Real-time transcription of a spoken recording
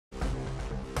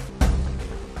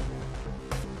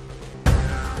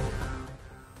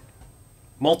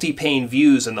Multi-pane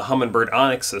views in the Humminbird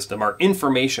ONIX system are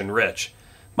information-rich.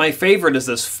 My favorite is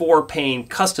this 4-pane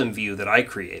custom view that I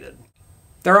created.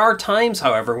 There are times,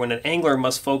 however, when an angler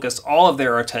must focus all of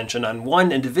their attention on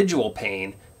one individual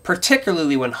pane,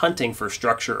 particularly when hunting for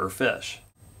structure or fish.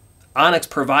 ONIX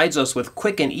provides us with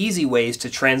quick and easy ways to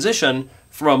transition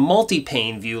from a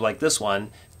multi-pane view like this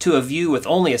one to a view with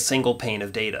only a single pane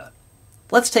of data.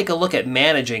 Let's take a look at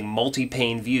managing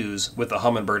multi-pane views with the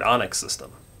Humminbird ONIX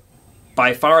system.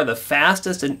 By far the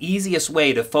fastest and easiest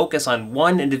way to focus on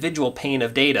one individual pane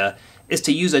of data is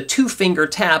to use a 2-finger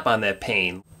tap on that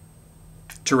pane.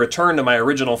 To return to my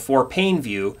original 4-pane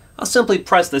view, I'll simply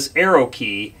press this arrow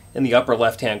key in the upper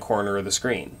left-hand corner of the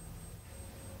screen.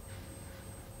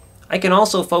 I can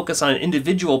also focus on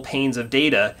individual panes of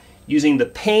data using the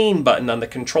Pane button on the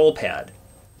control pad.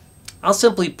 I'll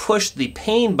simply push the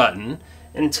Pane button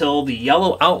until the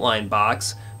yellow outline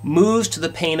box moves to the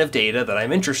pane of data that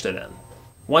I'm interested in.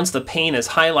 Once the pane is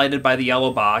highlighted by the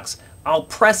yellow box, I'll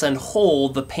press and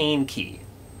hold the Pane key.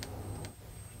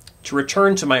 To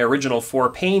return to my original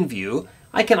 4-pane view,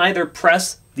 I can either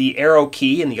press the arrow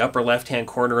key in the upper left-hand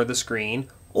corner of the screen,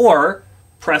 or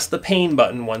press the Pane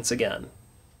button once again.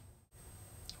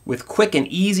 With quick and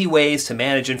easy ways to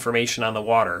manage information on the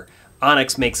water,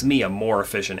 ONIX makes me a more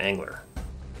efficient angler.